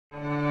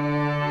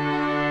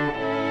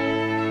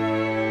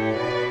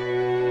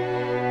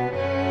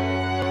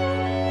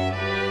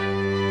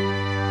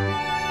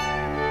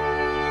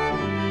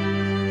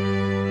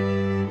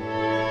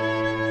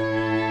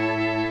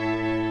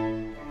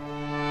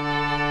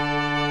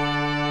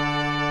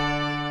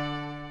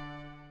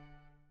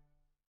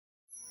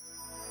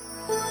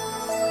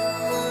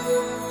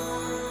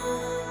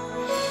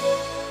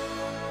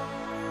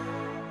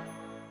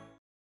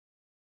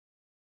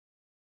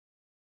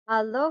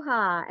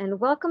Aloha and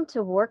welcome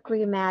to Work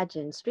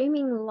Reimagined,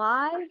 streaming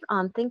live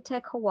on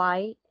ThinkTech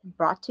Hawaii,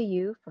 brought to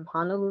you from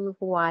Honolulu,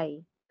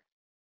 Hawaii.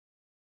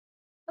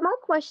 So my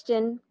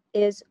question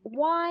is,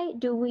 why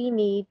do we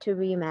need to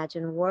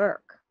reimagine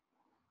work?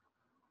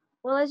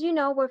 Well, as you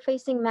know, we're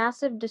facing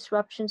massive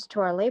disruptions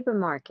to our labor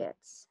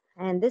markets,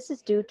 and this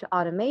is due to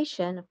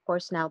automation, of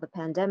course, now the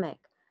pandemic.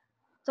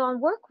 So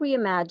on Work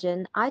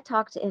Reimagine, I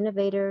talk to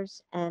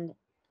innovators and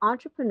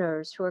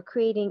entrepreneurs who are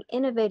creating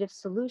innovative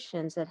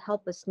solutions that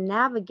help us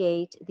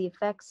navigate the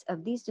effects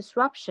of these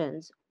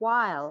disruptions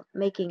while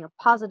making a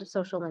positive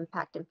social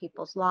impact in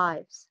people's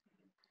lives.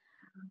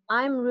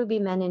 I'm Ruby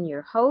Menon,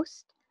 your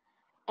host,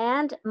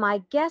 and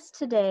my guest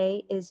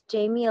today is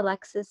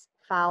Jaime-Alexis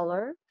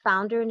Fowler,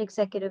 founder and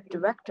executive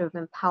director of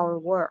Empower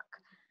Work.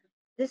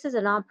 This is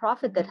a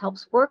nonprofit that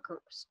helps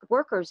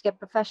workers get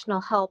professional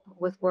help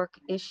with work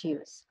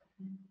issues.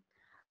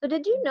 So,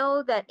 did you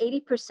know that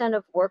 80%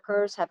 of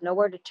workers have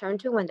nowhere to turn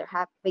to when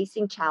they're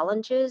facing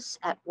challenges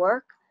at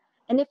work?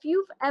 And if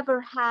you've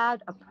ever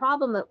had a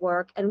problem at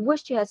work and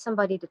wished you had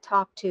somebody to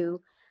talk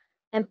to,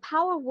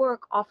 Empower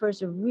Work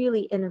offers a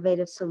really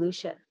innovative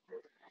solution.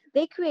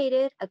 They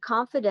created a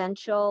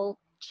confidential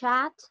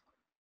chat,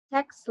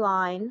 text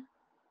line,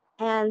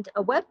 and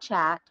a web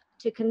chat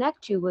to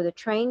connect you with a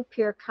trained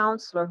peer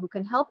counselor who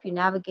can help you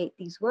navigate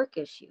these work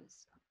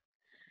issues.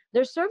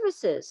 Their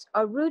services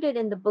are rooted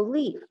in the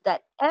belief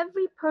that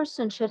every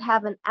person should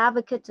have an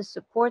advocate to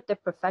support their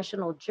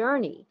professional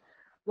journey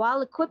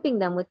while equipping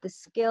them with the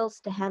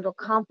skills to handle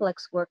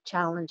complex work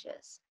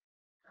challenges.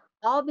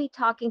 I'll be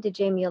talking to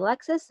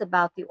Jaime-Alexis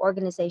about the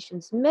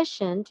organization's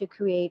mission to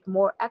create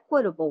more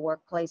equitable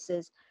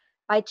workplaces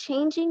by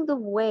changing the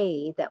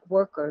way that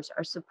workers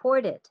are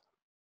supported.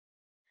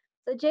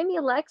 So,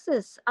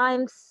 Jaime-Alexis,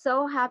 I'm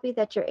so happy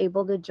that you're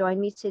able to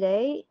join me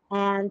today,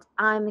 and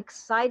I'm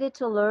excited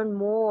to learn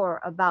more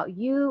about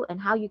you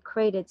and how you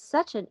created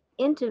such an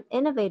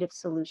innovative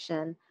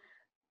solution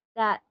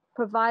that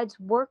provides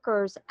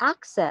workers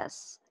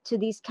access to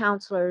these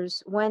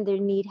counselors when they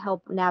need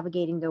help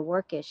navigating their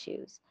work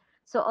issues.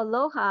 So,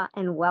 aloha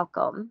and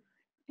welcome.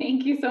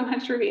 Thank you so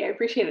much, Ruby. I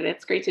appreciate it.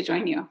 It's great to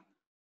join you.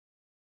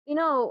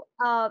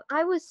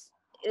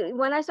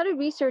 When I started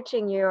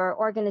researching your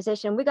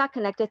organization, we got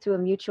connected through a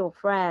mutual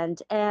friend.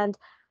 And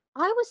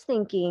I was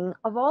thinking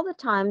of all the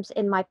times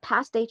in my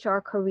past HR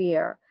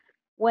career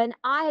when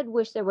I had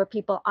wished there were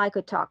people I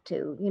could talk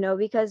to,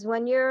 because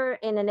when you're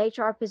in an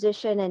HR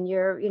position and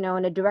you're, in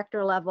a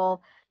director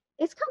level,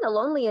 it's kind of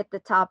lonely at the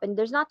top and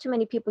there's not too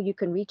many people you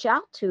can reach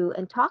out to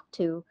and talk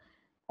to.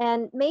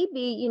 And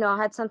maybe,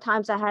 I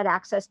had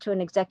access to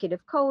an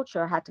executive coach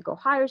or I had to go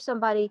hire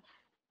somebody,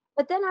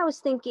 but then I was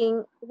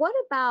thinking, what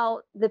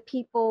about the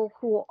people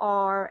who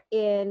are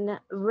in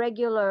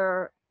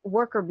regular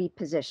worker bee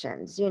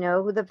positions?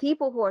 The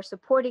people who are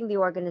supporting the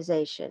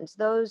organizations,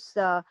 those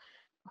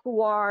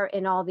who are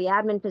in all the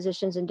admin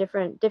positions and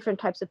different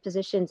types of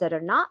positions that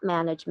are not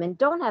management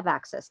don't have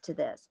access to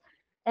this.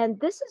 And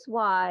this is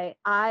why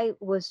I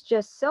was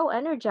just so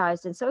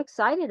energized and so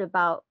excited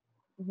about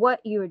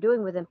what you were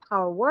doing with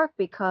Empower Work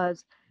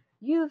because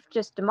you've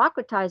just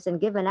democratized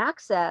and given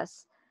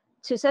access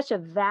to such a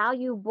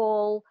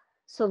valuable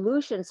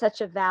solution,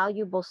 such a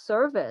valuable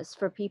service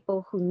for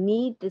people who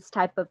need this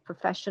type of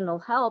professional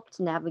help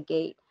to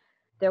navigate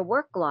their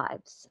work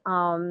lives.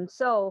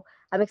 So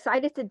I'm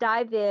excited to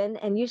dive in.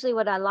 And usually,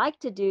 what I like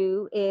to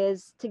do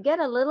is to get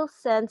a little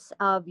sense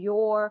of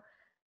your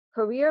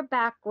career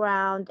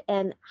background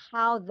and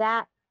how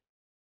that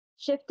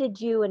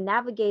shifted you and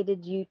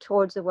navigated you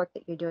towards the work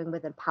that you're doing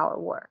with Empower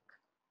Work.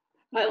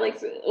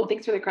 Thanks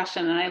for the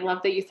question. And I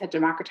love that you said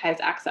democratize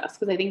access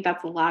because I think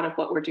that's a lot of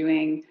what we're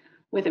doing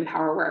with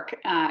Empower Work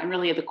and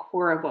really at the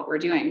core of what we're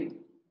doing.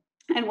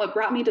 And what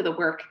brought me to the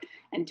work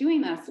and doing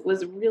this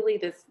was really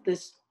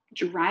this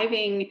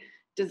driving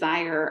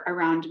desire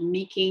around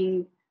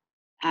making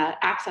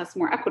access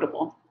more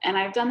equitable. And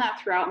I've done that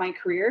throughout my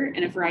career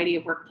in a variety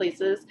of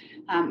workplaces,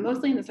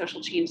 mostly in the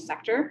social change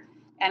sector.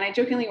 And I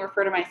jokingly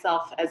refer to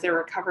myself as a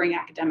recovering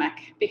academic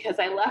because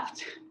I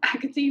left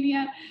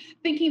academia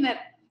thinking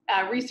that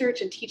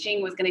research and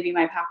teaching was going to be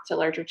my path to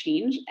larger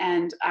change.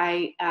 And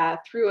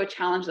through a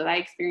challenge that I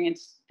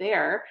experienced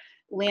there,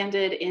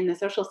 landed in the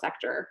social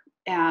sector,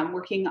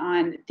 working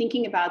on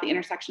thinking about the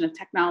intersection of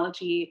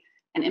technology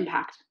and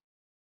impact.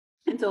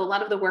 And so a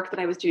lot of the work that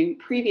I was doing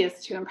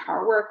previous to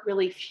Empower Work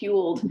really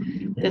fueled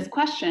this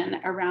question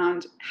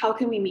around how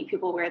can we meet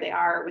people where they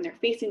are when they're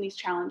facing these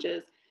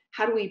challenges?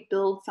 How do we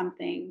build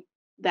something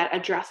that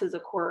addresses a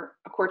core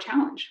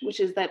challenge, which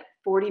is that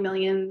 40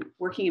 million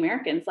working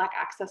Americans lack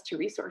access to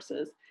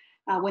resources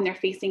when they're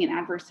facing an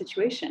adverse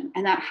situation.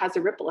 And that has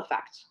a ripple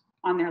effect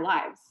on their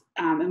lives,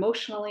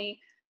 emotionally,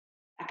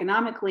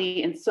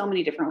 economically, in so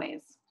many different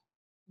ways.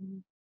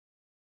 Mhm.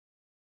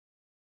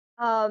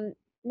 Um,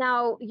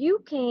 Now, you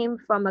came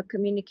from a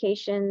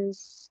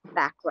communications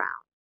background.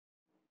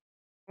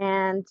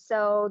 And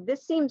so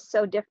this seems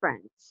so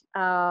different.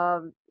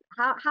 How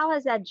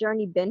has that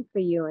journey been for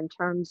you in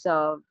terms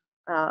of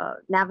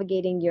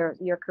navigating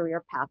your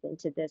career path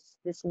into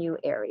this new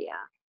area?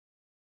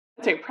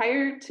 sorry,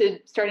 prior to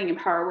starting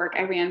Empower Work,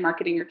 I ran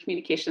marketing or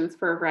communications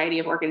for a variety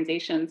of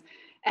organizations,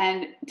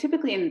 and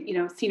typically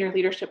in senior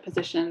leadership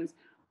positions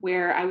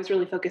where I was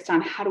really focused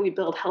on how do we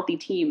build healthy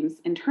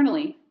teams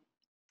internally.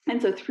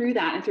 And so through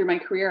that and through my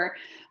career,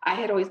 I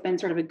had always been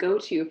sort of a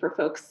go-to for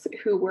folks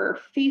who were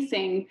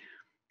facing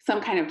some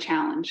kind of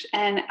challenge.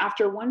 And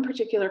after one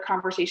particular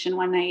conversation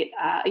one night,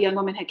 a young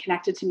woman had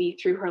connected to me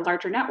through her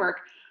larger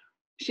network.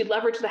 She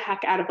leveraged the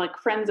heck out of like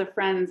friends of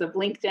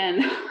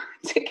LinkedIn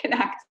to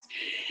connect.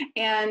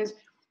 And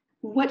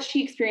what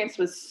she experienced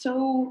was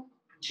so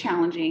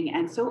challenging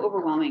and so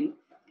overwhelming.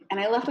 And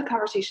I left the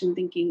conversation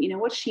thinking,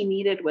 what she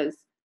needed was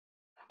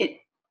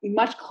it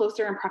much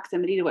closer in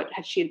proximity to what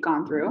she had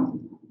gone through.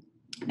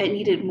 It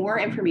needed more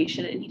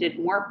information. It needed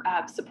more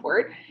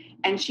support.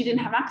 And she didn't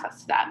have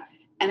access to that.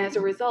 And as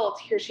a result,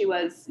 here she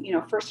was,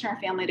 first in her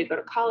family to go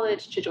to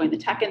college, to join the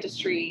tech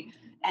industry,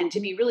 and to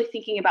be really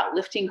thinking about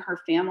lifting her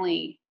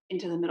family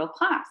into the middle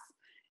class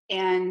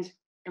and,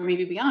 or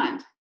maybe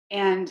beyond.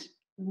 And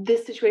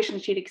this situation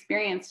she'd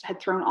experienced had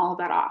thrown all of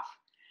that off.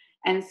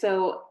 And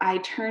so I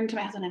turned to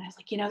my husband and I was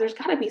like, there's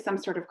got to be some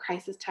sort of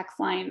crisis text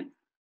line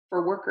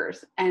for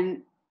workers.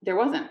 And there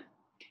wasn't.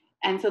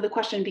 And so the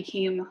question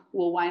became,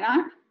 well, why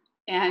not?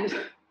 And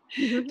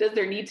does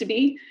there need to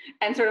be?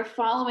 And sort of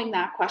following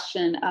that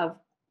question of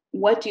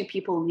what do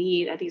people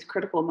need at these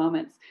critical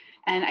moments?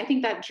 And I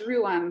think that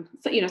drew on,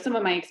 some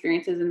of my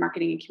experiences in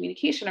marketing and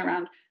communication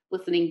around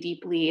listening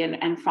deeply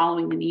and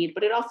following the need,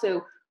 but it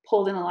also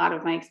pulled in a lot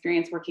of my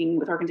experience working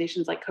with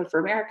organizations like Code for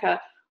America,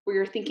 where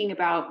you're thinking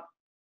about,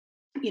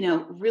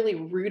 really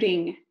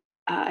rooting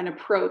an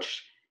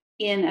approach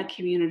in a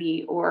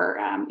community or,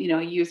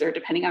 a user,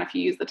 depending on if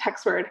you use the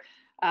text word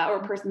or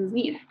a person's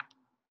need.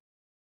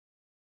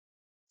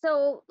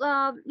 So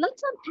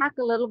let's unpack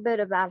a little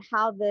bit about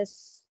how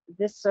this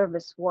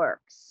service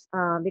works,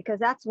 because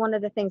that's one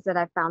of the things that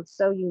I found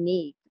so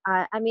unique.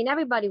 I mean,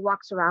 everybody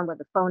walks around with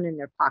a phone in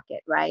their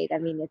pocket, right? I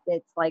mean,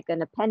 it's like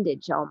an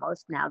appendage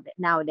almost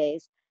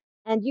nowadays,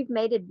 and you've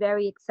made it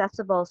very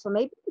accessible. So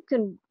maybe you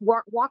can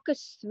walk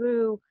us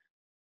through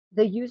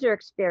the user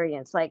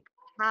experience, like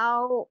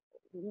how,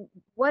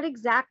 what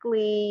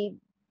exactly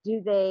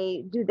do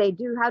they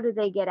do? How do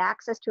they get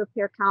access to a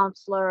peer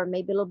counselor? Or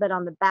maybe a little bit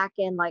on the back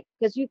end, like,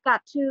 because you've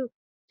got two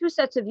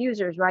sets of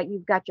users, right?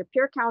 You've got your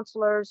peer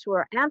counselors who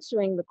are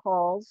answering the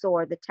calls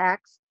or the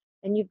texts,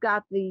 and you've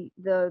got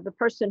the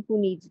person who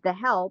needs the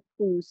help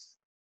who's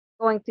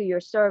going through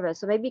your service.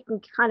 So maybe you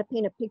can kind of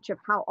paint a picture of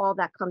how all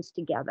that comes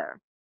together.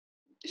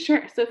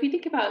 Sure. So if you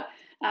think about,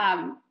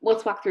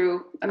 let's walk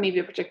through maybe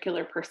a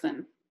particular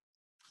person.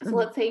 So Mhm.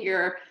 let's say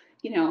you're,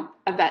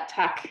 a vet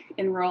tech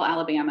in rural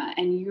Alabama,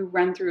 and you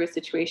run through a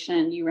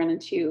situation, you run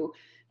into,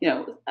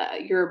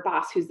 your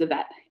boss who's the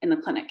vet in the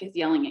clinic is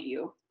yelling at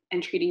you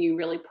and treating you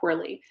really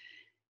poorly.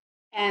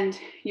 And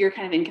you're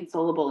kind of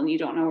inconsolable and you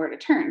don't know where to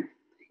turn.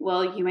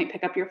 Well, you might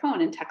pick up your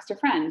phone and text a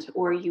friend,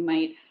 or you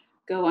might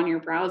go on your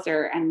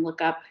browser and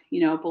look up,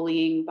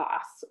 bullying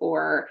boss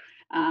or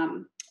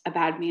a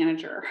bad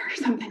manager or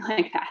something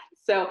like that.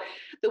 So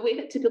the way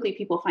that typically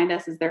people find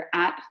us is they're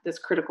at this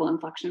critical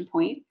inflection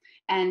point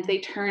and they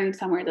turn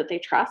somewhere that they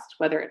trust,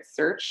 whether it's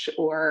search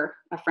or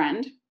a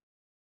friend,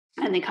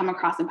 and they come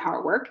across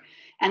Empower Work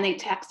and they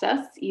text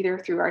us either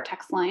through our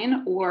text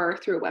line or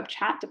through a web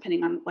chat,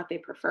 depending on what they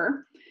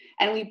prefer.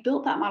 And we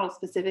built that model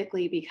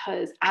specifically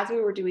because as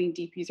we were doing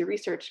deep user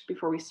research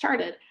before we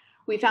started,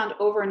 we found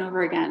over and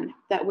over again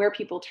that where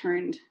people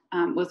turned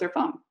was their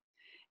phone.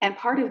 And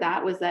part of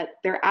that was that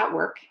they're at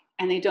work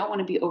and they don't want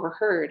to be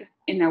overheard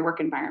in their work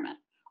environment.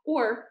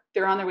 Or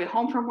they're on their way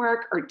home from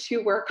work or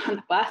to work on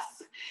the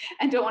bus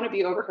and don't want to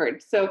be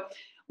overheard. So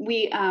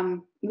we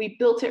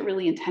built it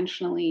really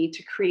intentionally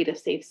to create a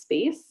safe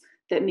space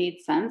that made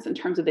sense in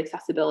terms of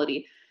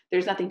accessibility.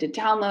 There's nothing to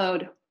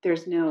download.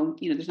 There's no,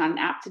 there's not an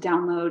app to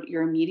download.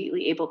 You're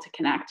immediately able to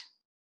connect.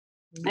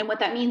 And what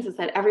that means is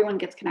that everyone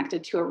gets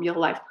connected to a real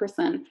life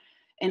person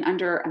in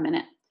under a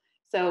minute.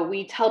 So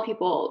we tell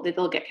people that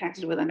they'll get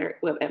connected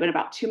in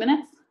about 2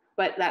 minutes,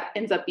 but that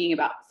ends up being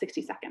about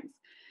 60 seconds.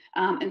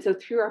 And so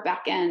through our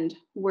back end,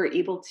 we're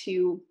able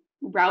to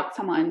route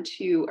someone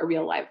to a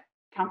real life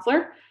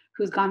counselor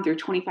who's gone through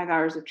 25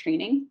 hours of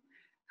training,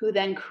 who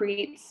then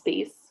creates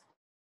space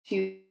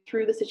to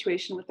through the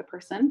situation with the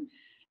person.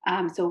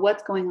 So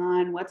what's going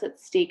on, what's at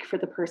stake for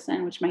the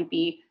person, which might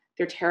be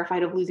they're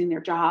terrified of losing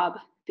their job.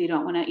 They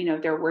don't want to,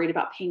 they're worried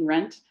about paying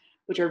rent,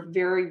 which are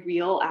very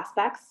real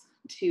aspects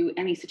to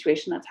any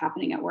situation that's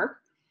happening at work.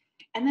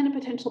 And then a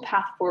potential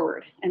path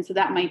forward. And so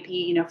that might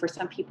be, for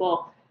some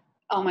people,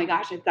 oh my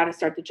gosh, I've got to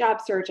start the job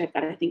search. I've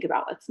got to think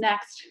about what's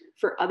next.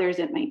 For others,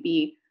 it might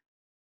be,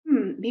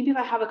 maybe if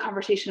I have a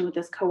conversation with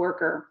this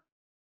coworker,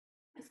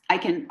 I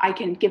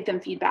can give them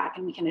feedback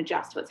and we can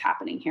adjust what's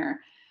happening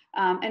here.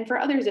 And for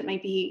others, it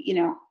might be,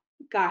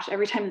 gosh,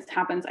 every time this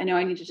happens, I know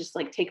I need to just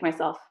like take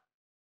myself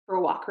for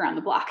a walk around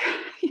the block.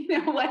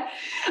 What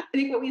I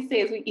think what we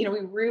say is we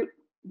root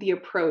the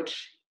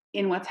approach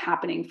in what's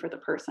happening for the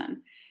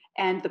person.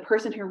 And the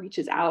person who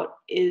reaches out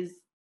is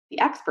the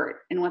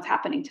expert in what's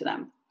happening to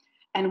them.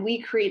 And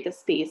we create the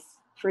space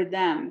for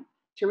them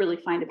to really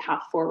find a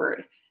path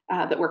forward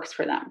that works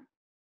for them.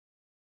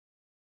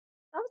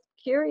 I was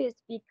curious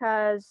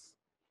because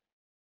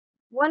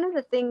one of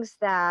the things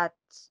that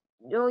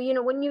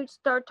when you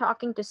start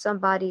talking to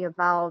somebody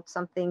about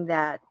something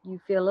that you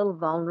feel a little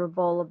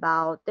vulnerable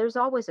about, there's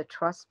always a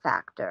trust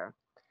factor.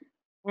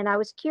 And I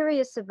was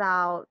curious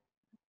about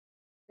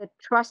the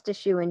trust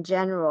issue in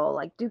general.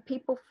 Like, do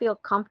people feel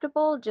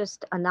comfortable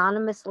just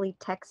anonymously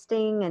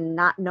texting and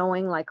not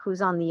knowing like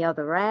who's on the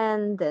other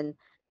end? And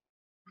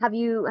have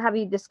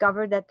you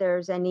discovered that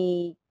there's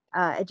any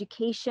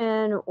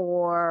education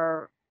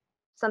or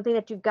something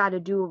that you've got to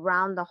do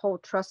around the whole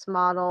trust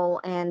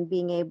model and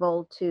being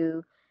able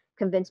to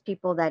convince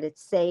people that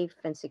it's safe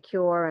and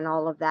secure and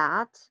all of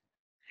that?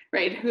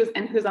 Right, who's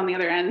on the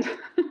other end.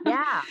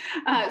 Yeah.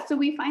 So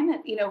we find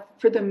that,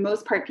 for the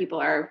most part, people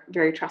are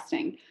very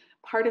trusting.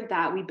 Part of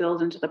that we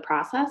build into the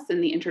process. In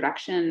the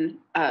introduction,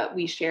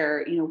 we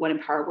share, what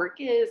empower work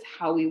is,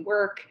 how we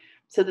work,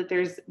 so that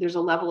there's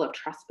a level of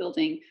trust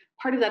building.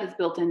 Part of that is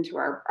built into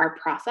our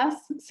process,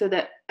 so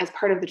that as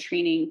part of the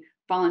training,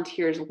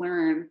 volunteers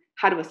learn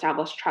how to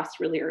establish trust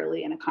really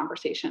early in a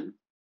conversation.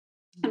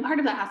 And part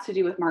of that has to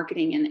do with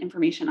marketing and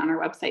information on our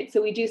website.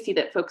 So we do see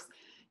that folks,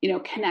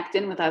 connect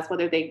in with us,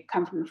 whether they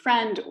come from a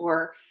friend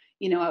or,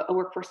 a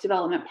workforce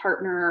development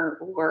partner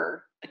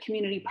or a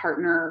community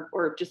partner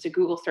or just a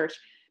Google search.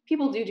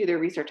 People do their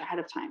research ahead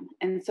of time.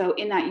 And so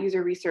in that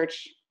user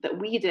research that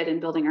we did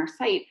in building our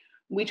site,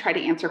 we try to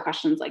answer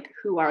questions like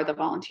who are the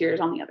volunteers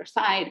on the other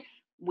side,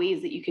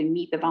 ways that you can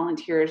meet the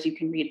volunteers, you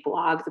can read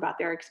blogs about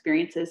their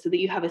experiences so that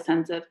you have a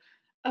sense of,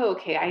 oh,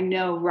 okay, I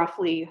know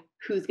roughly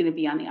who's going to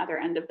be on the other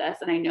end of this.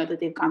 And I know that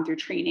they've gone through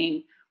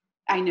training.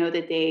 I know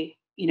that they,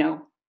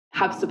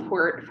 have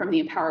support from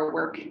the Empower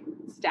Work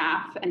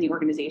staff and the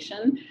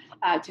organization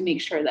to make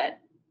sure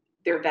that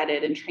they're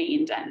vetted and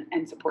trained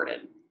and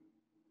supported.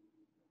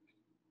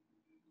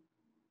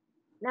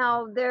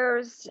 Now,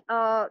 there's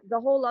the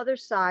whole other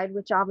side,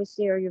 which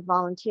obviously are your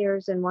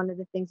volunteers. And one of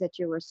the things that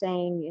you were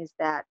saying is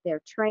that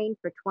they're trained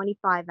for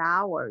 25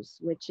 hours,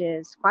 which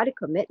is quite a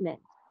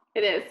commitment.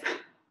 It is.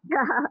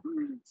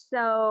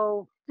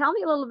 So tell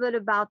me a little bit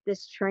about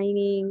this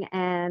training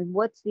and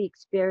what's the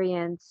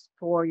experience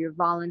for your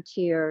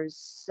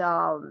volunteers,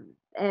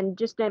 and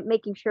just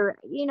making sure,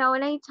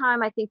 and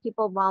anytime I think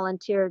people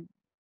volunteer,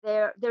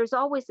 there's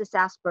always this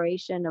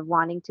aspiration of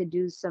wanting to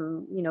do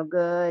some,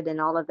 good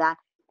and all of that.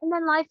 And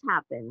then life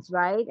happens,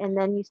 right? And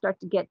then you start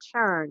to get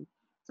churn.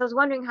 So I was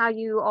wondering how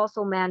you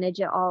also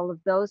manage all of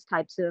those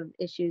types of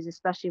issues,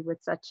 especially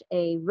with such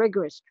a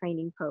rigorous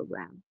training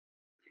program.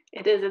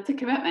 It is. It's a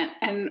commitment.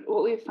 And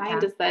what we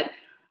find Yeah. is that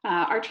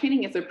our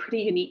training is a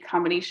pretty unique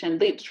combination,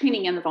 the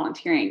training and the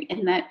volunteering,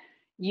 in that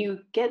you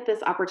get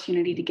this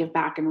opportunity to give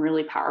back in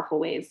really powerful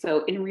ways.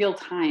 So in real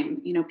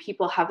time,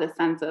 people have this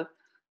sense of,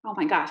 oh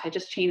my gosh, I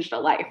just changed a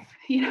life,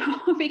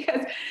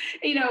 because,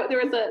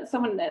 there was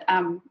someone that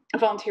a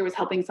volunteer was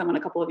helping someone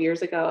a couple of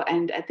years ago.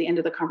 And at the end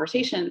of the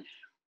conversation,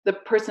 the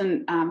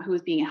person who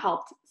was being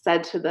helped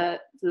said to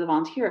the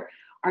volunteer,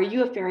 are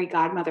you a fairy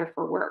godmother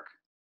for work?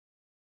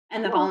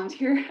 And the Oh,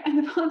 volunteer and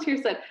the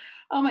volunteer said,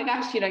 "Oh my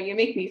gosh, you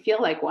make me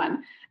feel like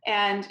one."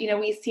 And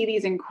we see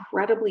these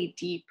incredibly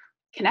deep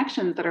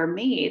connections that are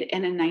made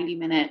in a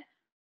 90-minute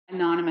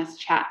anonymous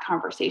chat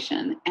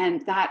conversation,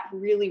 and that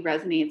really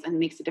resonates and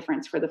makes a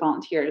difference for the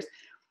volunteers.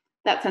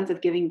 That sense of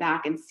giving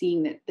back and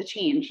seeing the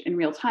change in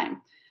real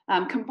time,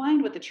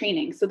 combined with the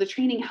training. So the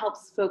training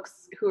helps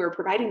folks who are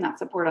providing that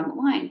support on the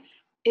line.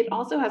 It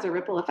also has a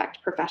ripple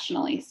effect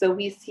professionally. So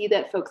we see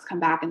that folks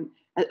come back and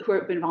who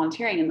have been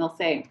volunteering, and they'll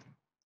say,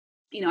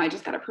 I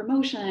just got a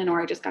promotion or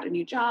I just got a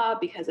new job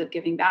because of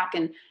giving back.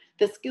 And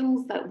the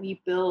skills that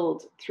we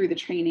build through the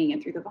training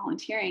and through the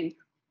volunteering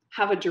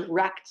have a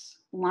direct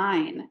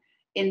line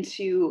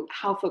into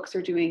how folks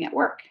are doing at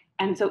work.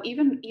 And so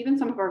even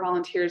some of our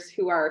volunteers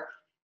who are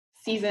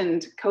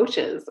seasoned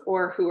coaches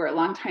or who are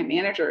longtime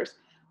managers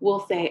will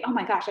say, oh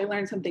my gosh, I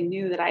learned something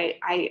new that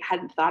I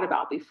hadn't thought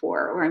about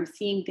before, or I'm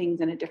seeing things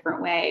in a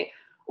different way,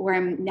 or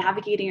I'm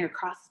navigating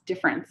across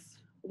difference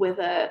with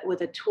a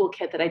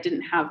toolkit that I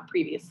didn't have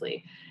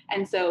previously.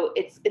 And so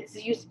it's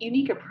a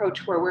unique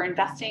approach where we're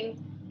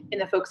investing in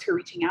the folks who are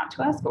reaching out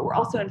to us, but we're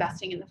also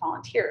investing in the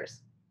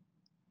volunteers.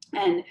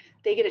 And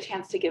they get a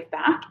chance to give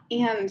back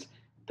and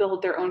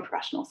build their own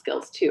professional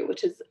skills too,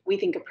 which is, we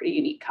think, a pretty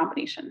unique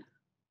combination.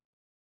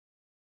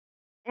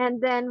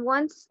 and then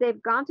once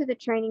they've gone through the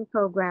training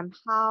program,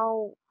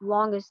 how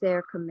long is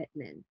their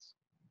commitment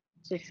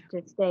to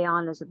stay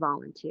on as a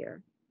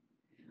volunteer?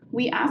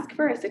 We ask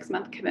for a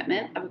 6-month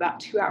commitment of about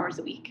 2 hours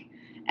a week.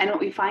 And what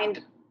we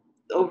find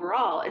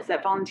overall is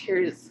that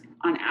volunteers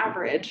on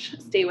average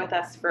stay with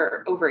us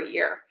for over a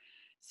year.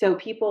 So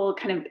people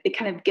it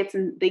kind of gets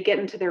in, they get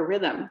into their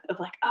rhythm of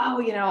like,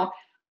 oh,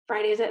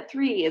 Fridays at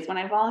 3 is when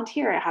I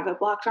volunteer. I have it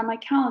blocked on my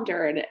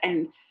calendar.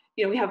 And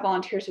we have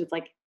volunteers who's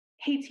like,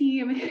 hey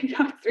team,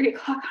 it's 3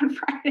 o'clock on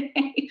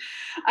Friday.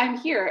 I'm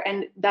here.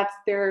 And that's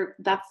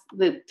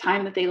the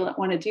time that they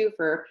want to do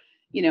for,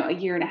 a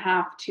year and a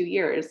half, 2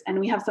 years. And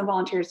we have some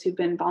volunteers who've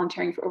been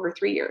volunteering for over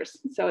 3 years.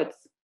 So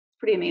it's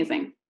pretty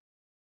amazing.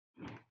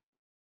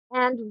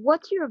 And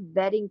what's your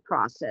vetting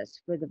process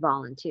for the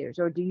volunteers,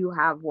 or do you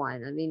have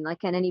one? I mean,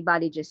 like, can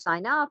anybody just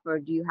sign up, or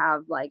do you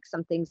have like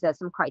some things that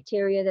some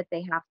criteria that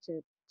they have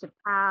to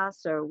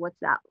pass, or what's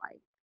that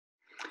like?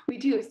 We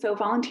do. So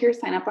volunteers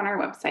sign up on our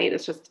website.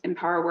 It's just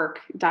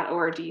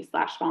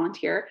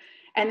empowerwork.org/volunteer.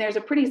 And there's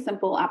a pretty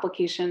simple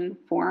application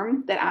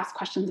form that asks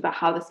questions about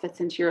how this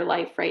fits into your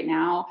life right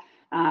now,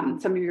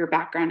 some of your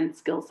background and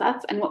skill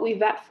sets. And what we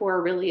vet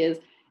for really is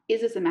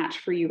this a match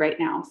for you right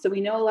now? So we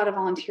know a lot of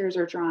volunteers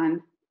are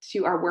drawn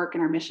to our work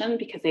and our mission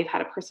because they've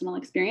had a personal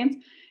experience,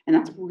 and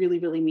that's really,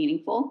 really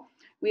meaningful.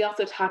 We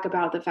also talk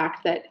about the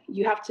fact that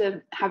you have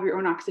to have your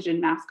own oxygen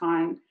mask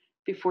on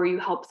before you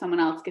help someone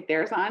else get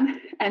theirs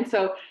on. And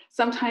so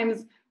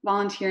sometimes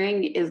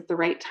volunteering is the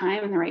right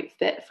time and the right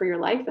fit for your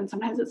life, and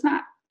sometimes it's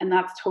not. And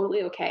that's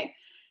totally okay.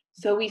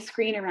 So we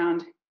screen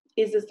around,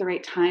 is this the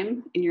right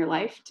time in your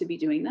life to be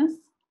doing this?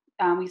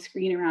 We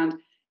screen around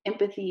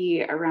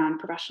empathy, around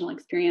professional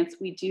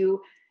experience. We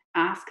do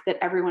ask that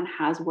everyone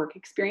has work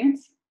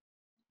experience,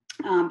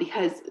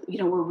 because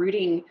we're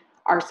rooting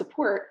our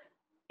support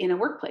in a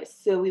workplace.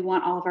 So we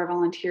want all of our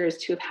volunteers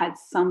to have had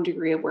some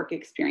degree of work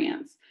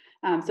experience.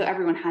 So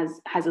everyone has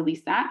at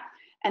least that,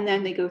 and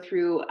then they go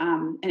through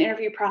an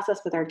interview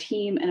process with our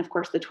team, and of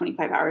course the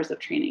 25 hours of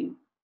training.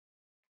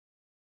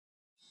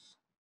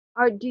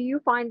 Or do you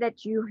find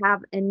that you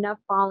have enough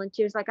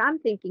volunteers? Like, I'm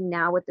thinking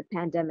now with the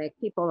pandemic,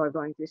 people are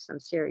going through some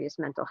serious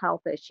mental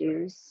health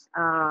issues,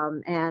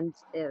 and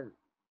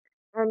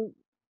I'm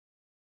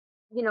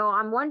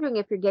wondering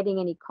if you're getting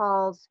any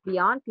calls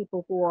beyond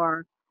people who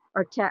are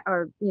or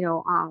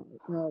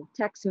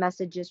text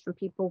messages from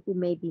people who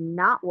may be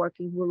not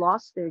working, who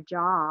lost their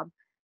job.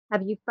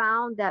 Have you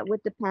found that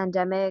with the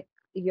pandemic,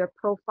 your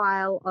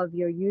profile of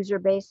your user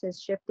base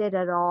has shifted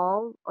at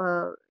all,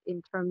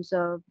 in terms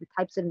of the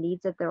types of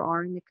needs that there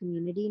are in the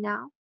community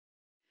now?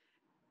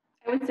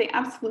 I would say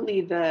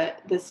absolutely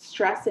the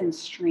stress and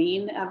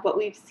strain of what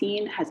we've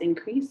seen has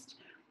increased.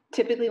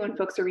 Typically, when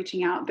folks are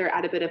reaching out, they're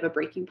at a bit of a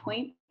breaking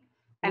point.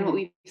 And what Mm.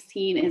 we've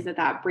seen is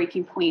that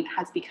breaking point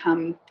has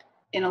become,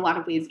 in a lot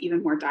of ways,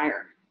 even more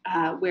dire.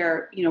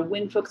 Where,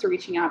 when folks are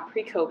reaching out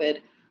pre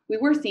COVID, we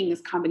were seeing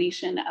this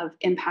combination of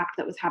impact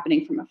that was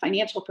happening from a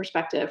financial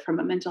perspective, from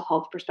a mental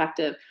health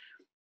perspective.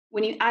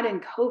 When you add in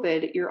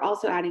COVID, you're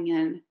also adding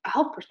in a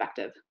health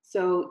perspective.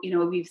 So,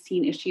 we've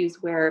seen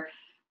issues where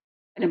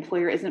an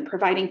employer isn't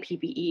providing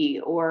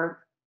PPE,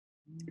 or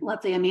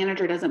let's say a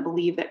manager doesn't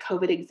believe that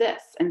COVID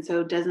exists and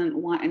so doesn't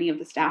want any of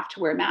the staff to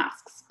wear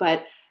masks,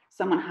 but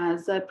someone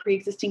has a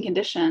pre-existing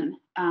condition,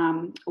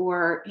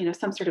 or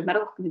some sort of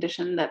medical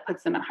condition that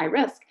puts them at high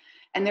risk,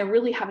 and they're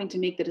really having to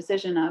make the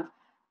decision of,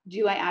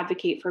 do I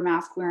advocate for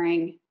mask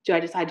wearing? Do I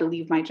decide to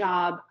leave my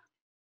job?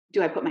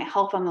 Do I put my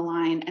health on the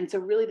line? And so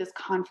really this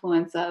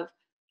confluence of,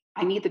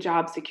 I need the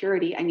job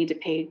security, I need to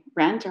pay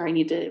rent, or I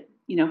need to,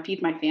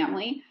 feed my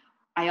family.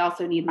 I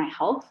also need my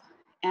health.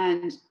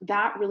 And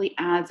that really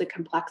adds a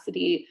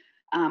complexity,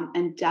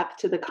 and depth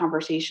to the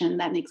conversation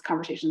that makes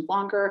conversations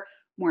longer,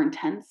 more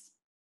intense,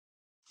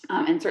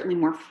 and certainly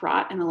more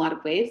fraught in a lot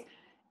of ways.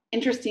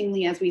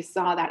 Interestingly, as we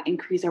saw that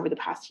increase over the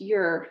past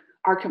year,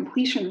 our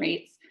completion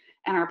rates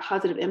and our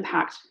positive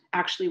impact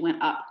actually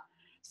went up.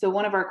 So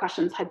one of our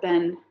questions had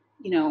been,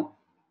 you know,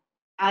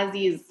 as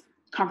these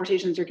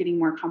conversations are getting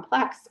more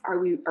complex, are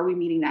we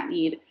meeting that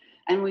need?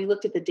 And when we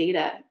looked at the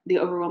data, the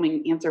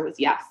overwhelming answer was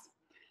yes.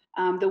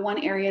 The one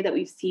area that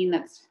we've seen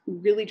that's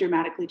really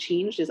dramatically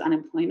changed is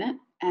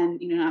unemployment,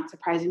 and not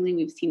surprisingly,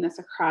 we've seen this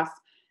across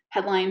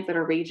headlines that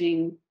are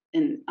raging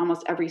in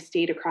almost every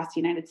state across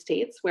the United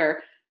States,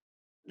 where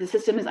the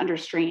system is under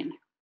strain,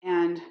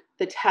 and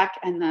the tech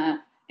and the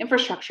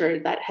infrastructure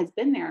that has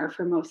been there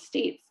for most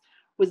states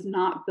was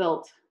not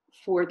built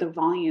for the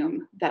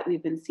volume that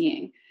we've been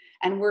seeing.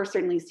 And we're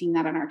certainly seeing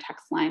that on our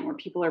text line, where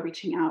people are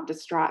reaching out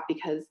distraught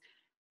because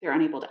they're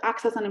unable to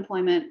access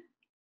unemployment.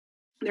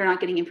 They're not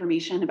getting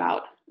information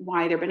about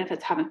why their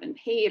benefits haven't been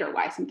paid or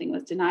why something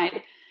was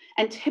denied.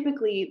 And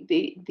typically,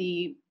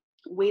 the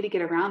way to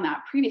get around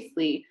that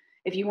previously,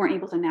 if you weren't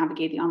able to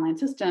navigate the online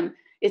system,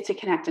 is to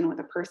connect in with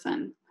a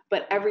person.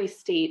 But every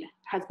state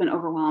has been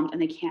overwhelmed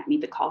and they can't meet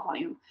the call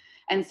volume.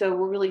 And so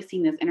we're really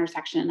seeing this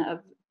intersection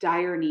of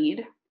dire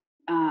need,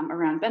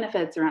 around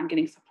benefits, around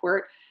getting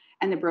support,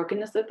 and the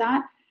brokenness of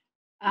that.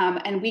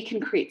 And we can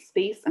create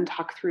space and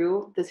talk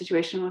through the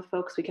situation with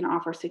folks. We can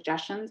offer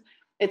suggestions.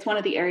 It's one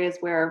of the areas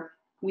where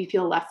we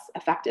feel less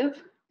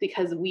effective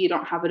because we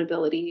don't have an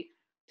ability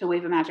to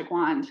wave a magic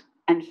wand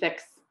and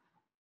fix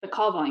the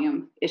call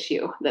volume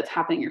issue that's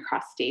happening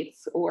across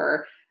states,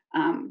 or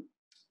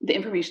the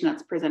information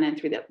that's presented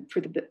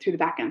through the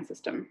back end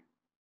system.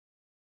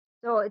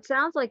 So it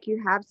sounds like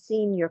you have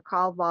seen your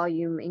call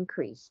volume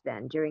increase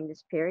then during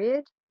this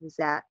period. Is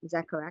that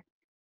correct?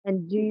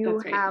 And do you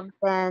That's right. have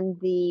then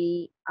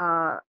the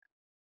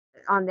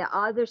on the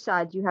other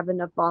side, do you have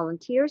enough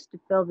volunteers to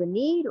fill the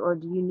need, or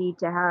do you need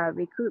to have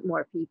recruit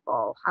more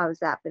people? How's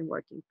that been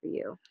working for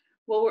you?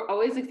 Well, we're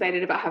always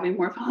excited about having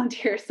more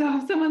volunteers. So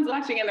if someone's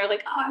watching and they're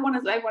like, "Oh, I want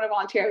to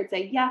volunteer," I would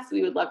say, "Yes,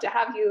 we would love to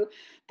have you.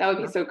 That would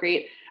be Uh, so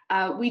great."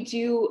 We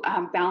do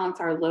balance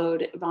our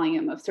load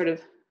volume of sort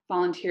of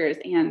volunteers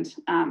and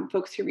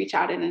folks who reach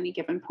out at any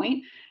given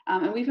point,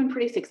 and we've been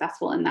pretty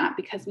successful in that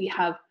because we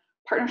have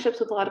partnerships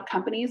with a lot of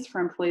companies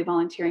for employee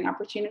volunteering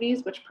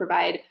opportunities, which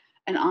provide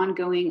an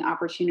ongoing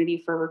opportunity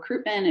for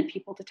recruitment and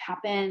people to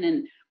tap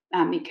in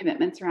and make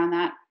commitments around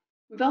that.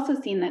 We've also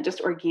seen that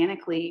just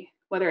organically,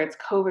 whether it's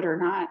COVID or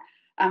not,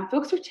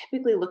 folks are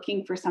typically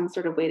looking for some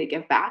sort of way to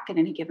give back at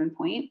any given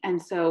point. And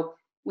so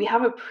we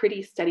have a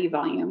pretty steady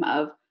volume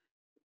of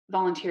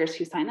volunteers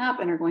who sign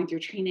up and are going through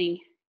training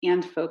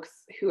and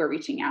folks who are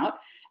reaching out,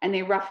 and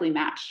they roughly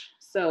match.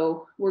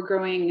 So we're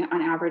growing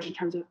on average in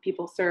terms of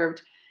people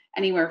served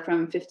anywhere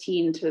from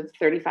 15 to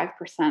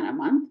 35% a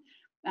month.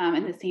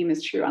 And the same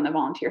is true on the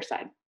volunteer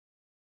side.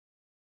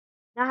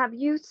 Now, have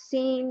you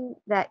seen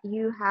that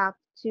you have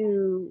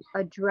to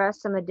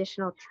address some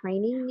additional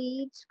training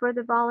needs for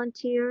the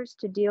volunteers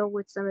to deal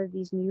with some of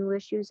these new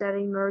issues that are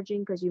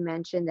emerging? Because you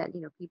mentioned that,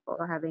 people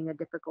are having a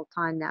difficult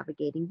time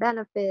navigating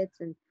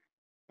benefits and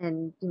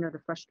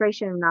the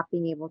frustration of not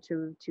being able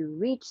to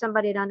reach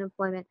somebody at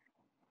unemployment.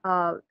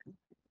 Uh,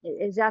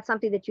 is that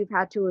something that you've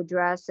had to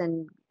address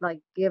and like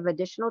give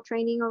additional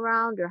training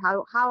around, or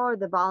how are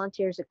the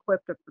volunteers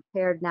equipped or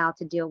prepared now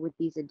to deal with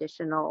these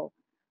additional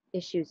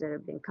issues that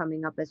have been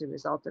coming up as a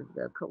result of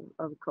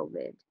of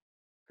COVID?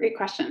 Great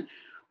question.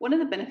 One of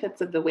the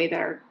benefits of the way that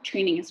our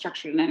training is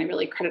structured, and I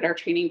really credit our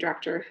training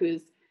director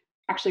who's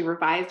actually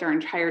revised our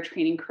entire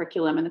training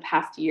curriculum in the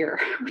past year,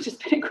 which has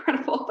been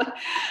incredible.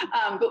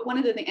 But one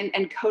of the things,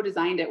 and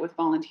co-designed it with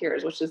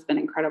volunteers, which has been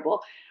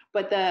incredible.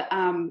 But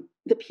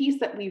the piece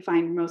that we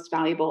find most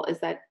valuable is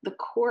that the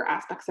core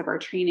aspects of our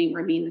training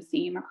remain the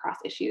same across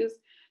issues.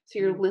 So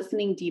you're Mm.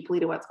 listening deeply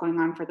to what's going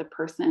on for the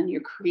person,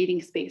 you're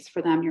creating space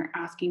for them, you're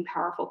asking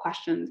powerful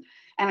questions,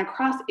 and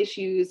across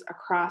issues,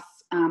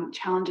 across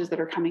challenges that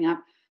are coming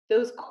up,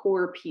 those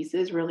core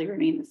pieces really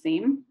remain the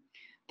same.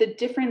 The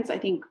difference, I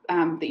think,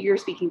 that you're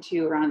speaking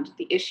to around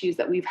the issues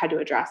that we've had to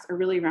address are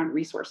really around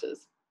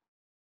resources.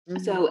 Mhm.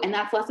 So, and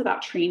that's less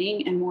about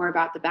training and more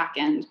about the back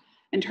end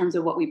in terms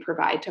of what we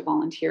provide to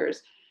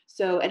volunteers.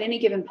 So, at any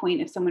given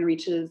point, if someone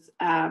reaches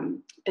a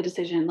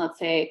decision, let's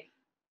say,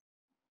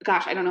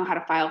 "Gosh, I don't know how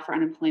to file for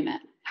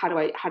unemployment. How do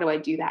I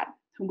do that?"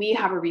 We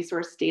have a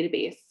resource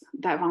database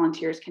that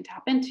volunteers can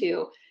tap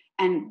into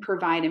and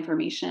provide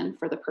information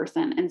for the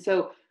person. And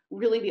so,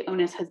 really, the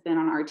onus has been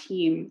on our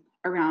team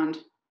around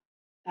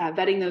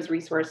vetting those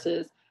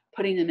resources,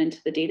 putting them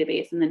into the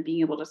database, and then being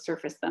able to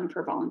surface them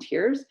for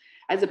volunteers,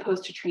 as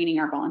opposed to training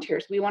our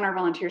volunteers. We want our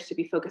volunteers to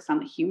be focused on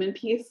the human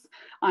piece,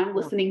 on Yeah.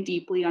 listening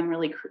deeply, on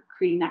really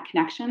creating that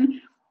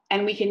connection.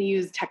 And we can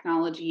use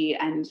technology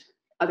and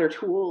other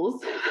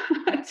tools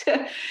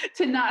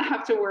to not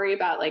have to worry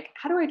about, like,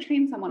 how do I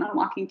train someone on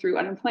walking through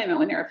unemployment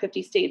when there are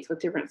 50 states with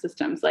different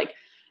systems? Like,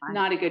 Right.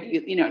 not a good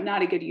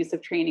not a good use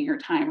of training or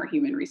time or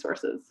human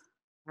resources.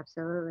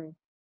 Absolutely.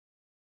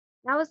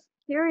 I was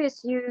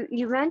curious.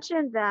 You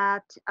mentioned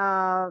that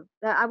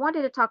I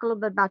wanted to talk a little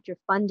bit about your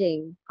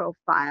funding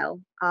profile.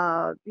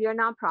 You're a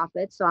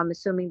nonprofit, so I'm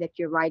assuming that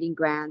you're writing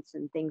grants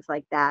and things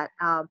like that.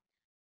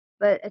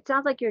 But it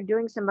sounds like you're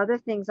doing some other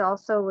things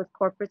also with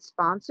corporate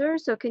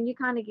sponsors. So can you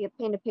kind of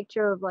paint a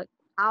picture of like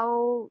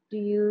how do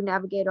you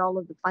navigate all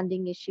of the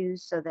funding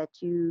issues so that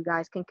you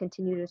guys can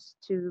continue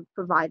to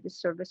provide the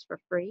service for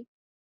free?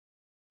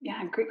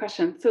 Yeah, great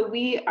question. So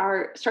we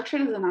are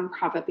structured as a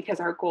nonprofit because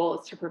our goal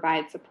is to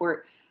provide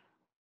support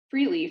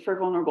freely for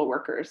vulnerable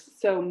workers.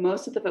 So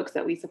most of the folks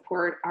that we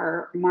support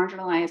are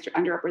marginalized or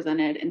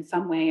underrepresented in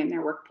some way in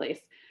their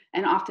workplace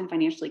and often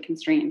financially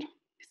constrained.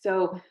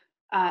 So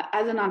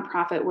as a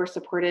nonprofit, we're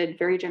supported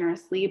very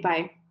generously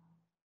by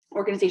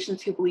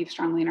organizations who believe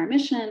strongly in our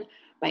mission,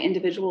 by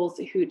individuals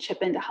who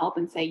chip in to help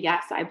and say,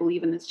 yes, I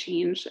believe in this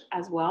change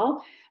as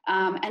well.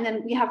 And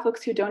then we have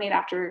folks who donate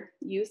after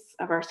use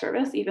of our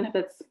service, even if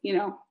it's,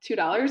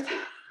 $2,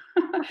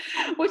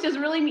 which is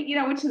really,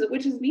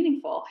 which is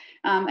meaningful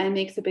and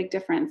makes a big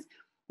difference.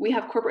 We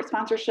have corporate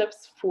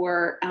sponsorships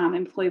for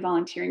employee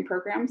volunteering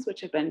programs, which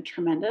have been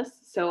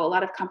tremendous. So a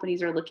lot of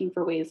companies are looking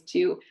for ways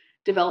to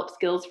develop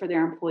skills for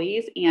their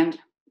employees and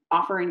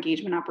offer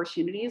engagement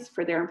opportunities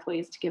for their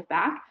employees to give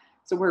back.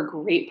 So we're a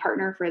great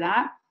partner for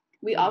that.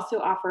 We Mm. also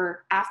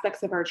offer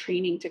aspects of our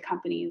training to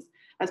companies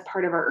as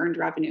part of our earned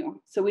revenue.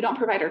 So we don't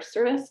provide our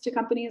service to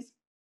companies,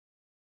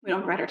 we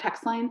don't provide our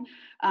text line,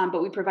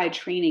 but we provide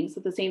training.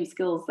 So the same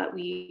skills that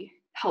we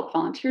help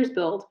volunteers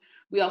build,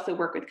 we also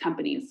work with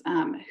companies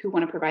who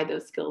want to provide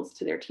those skills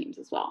to their teams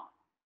as well.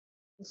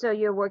 So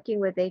you're working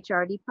with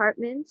HR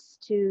departments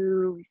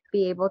to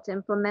be able to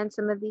implement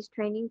some of these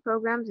training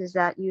programs. Is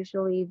that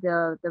usually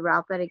the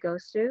route that it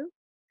goes through?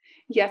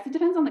 Yes, it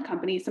depends on the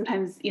company.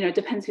 Sometimes, it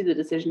depends who the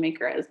decision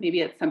maker is.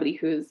 Maybe it's somebody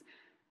who's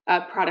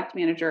a product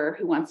manager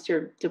who wants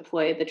to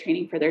deploy the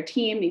training for their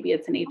team. Maybe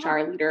it's an Oh,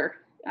 HR leader.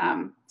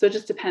 So it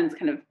just depends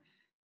kind of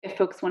if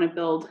folks want to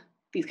build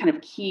these kind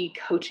of key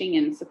coaching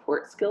and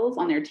support skills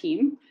on their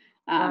team.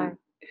 right.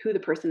 who the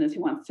person is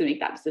who wants to make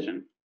that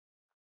decision.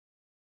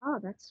 Oh,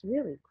 that's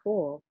really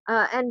cool.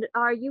 And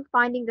are you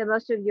finding that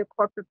most of your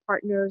corporate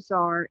partners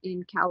are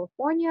in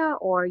California,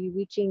 or are you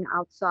reaching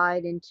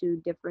outside into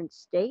different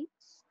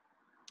states?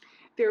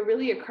 They're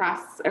really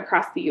across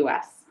the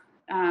US.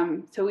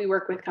 So we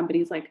work with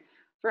companies like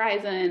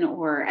Verizon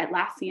or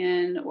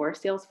Atlassian or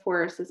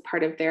Salesforce as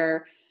part of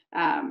their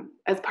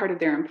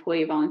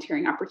employee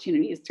volunteering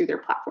opportunities through their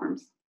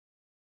platforms.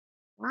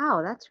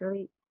 Wow, that's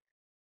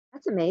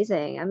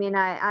amazing. I mean,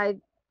 I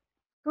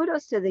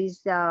kudos to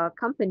these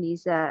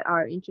companies that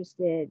are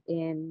interested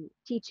in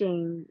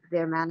teaching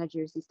their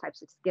managers these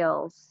types of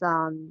skills.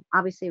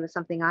 Obviously, it was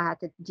something I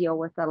had to deal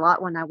with a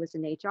lot when I was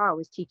in HR. I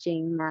was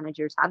teaching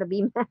managers how to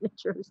be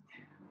managers,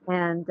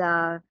 and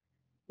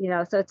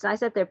so it's nice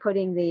that they're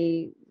putting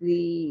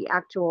the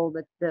actual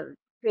the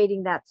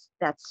creating that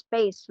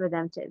space for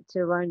them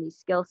to learn these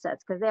skill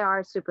sets because they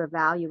are super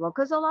valuable.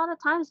 Because a lot of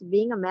times,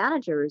 being a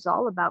manager is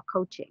all about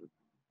coaching.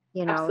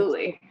 It's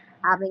Absolutely.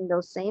 having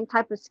those same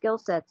type of skill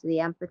sets,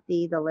 the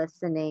empathy, the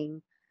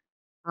listening,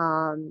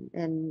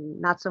 and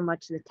not so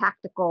much the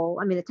tactical.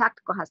 I mean, the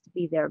tactical has to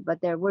be there, but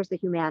where's the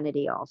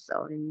humanity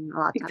also? And a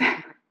lot of times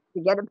Exactly.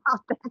 people forget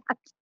about that.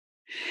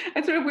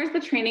 And sort of where's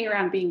the training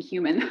around being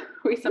human,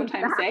 we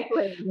sometimes say.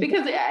 Exactly.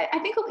 Because I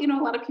think,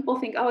 a lot of people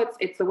think, oh,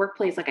 it's the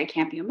workplace. Like I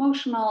can't be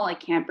emotional. I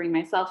can't bring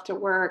myself to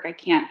work. I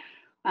can't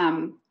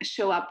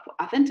show up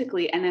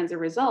authentically. And as a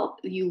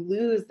result, you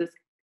lose this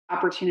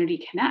opportunity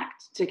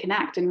to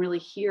connect and really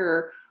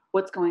hear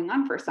what's going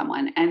on for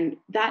someone. And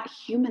that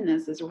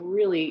humanness is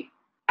really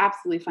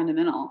absolutely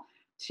fundamental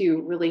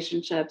to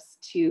relationships,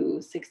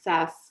 to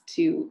success,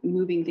 to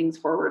moving things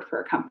forward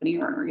for a company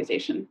or an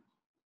organization.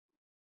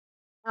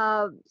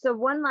 So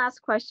one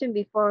last question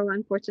before,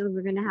 unfortunately,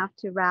 we're going to have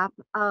to wrap.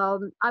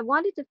 I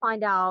wanted to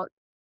find out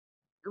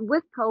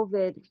with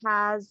COVID,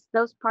 has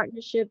those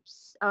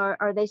partnerships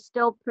are they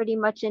still pretty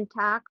much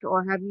intact,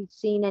 or have you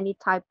seen any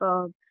type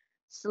of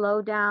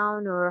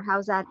slowdown, or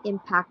how's that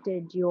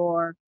impacted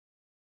your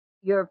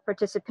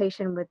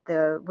participation with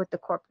the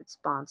corporate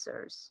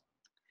sponsors?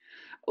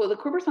 Well, the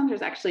corporate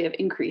sponsors actually have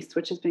increased,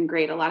 which has been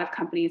great. A lot of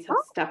companies have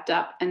Oh, stepped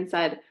up and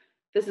said,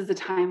 this is a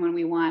time when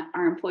we want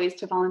our employees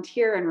to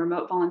volunteer, and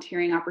remote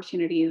volunteering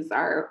opportunities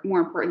are more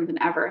important than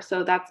ever.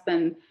 So that's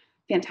been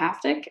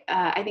fantastic.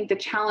 I think the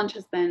challenge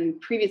has been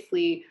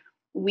previously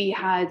we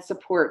had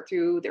support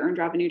through the earned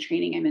revenue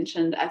training I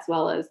mentioned, as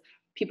well as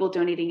people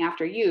donating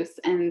after use.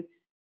 And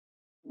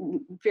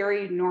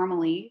very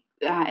normally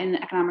in an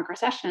economic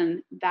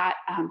recession, that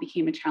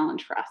became a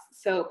challenge for us.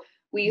 So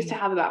we used to mm,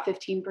 have about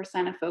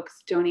 15% of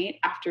folks donate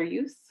after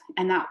use,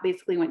 and that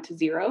basically went to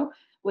zero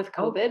with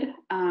oh, COVID.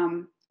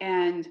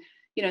 And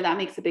that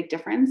makes a big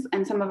difference.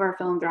 And some of our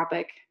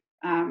philanthropic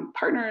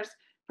partners,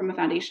 from a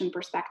foundation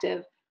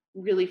perspective,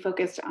 really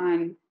focused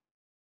on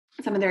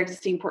some of their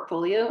existing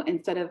portfolio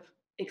instead of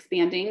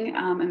expanding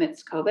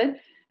amidst COVID.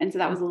 And so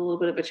that mm, was a little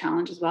bit of a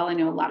challenge as well. I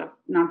know a lot of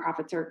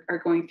nonprofits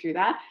are going through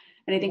that.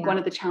 And I think yeah, one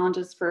of the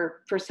challenges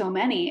for so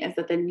many is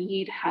that the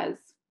need has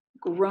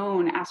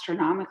grown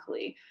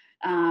astronomically.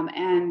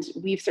 And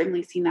we've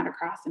certainly seen that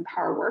across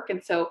Empower Work.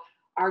 And so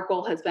our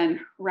goal has been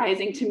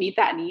rising to meet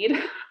that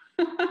need.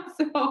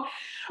 So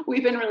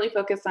we've been really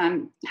focused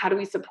on how do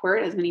we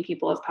support as many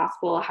people as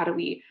possible? How do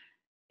we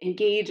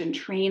engage and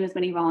train as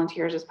many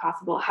volunteers as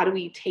possible? How do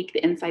we take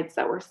the insights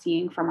that we're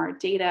seeing from our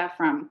data,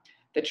 from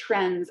the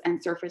trends,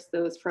 and surface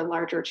those for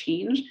larger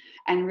change,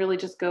 and really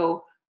just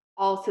go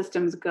all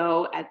systems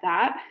go at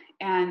that?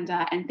 And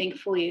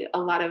thankfully, a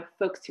lot of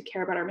folks who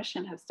care about our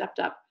mission have stepped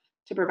up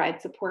to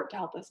provide support to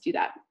help us do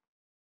that.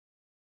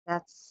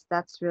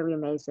 that's really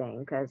amazing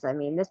because I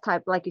mean, this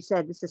type, like you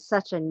said, this is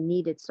such a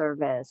needed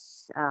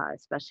service,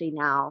 especially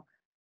now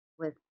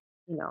with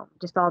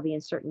just all the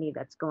uncertainty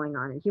that's going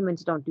on, and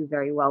humans don't do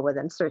very well with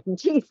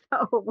uncertainty,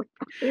 so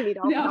we need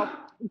all the No, help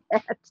we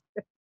can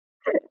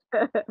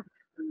get.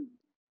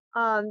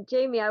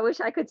 Jamie, I wish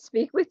I could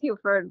speak with you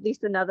for at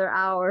least another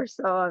hour.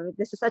 So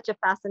this is such a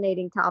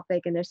fascinating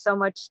topic, and there's so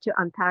much to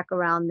unpack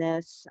around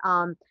this.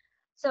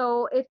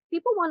 So if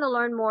people want to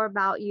learn more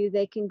about you,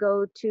 they can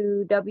go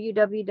to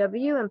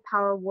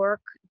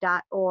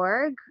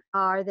www.empowerwork.org.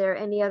 Are there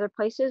any other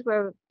places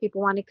where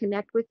people want to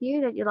connect with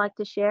you that you'd like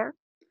to share?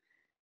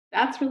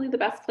 that's really the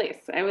best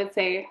place. I would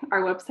say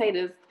our website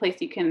is the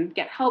place you can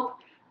get help,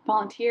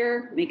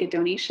 volunteer, make a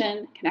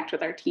donation, connect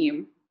with our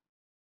team.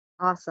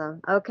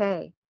 Awesome.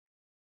 Okay.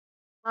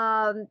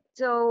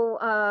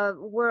 So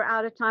we're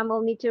out of time.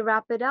 We'll need to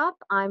wrap it up.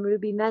 I'm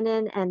Ruby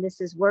Menon, and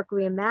this is Work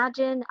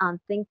Reimagined on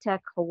ThinkTech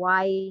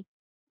Hawaii.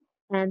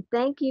 And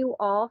thank you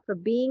all for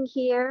being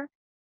here.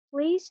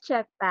 Please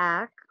check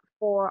back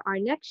for our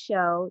next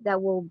show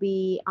that will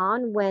be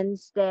on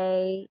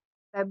Wednesday,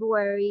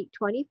 February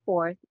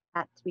 24th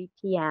at 3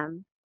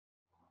 p.m.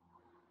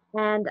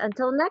 And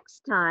until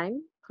next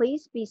time,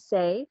 please be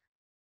safe,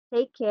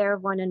 take care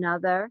of one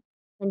another.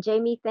 And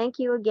Jamie, thank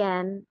you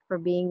again for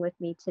being with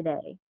me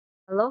today.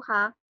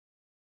 Aloha.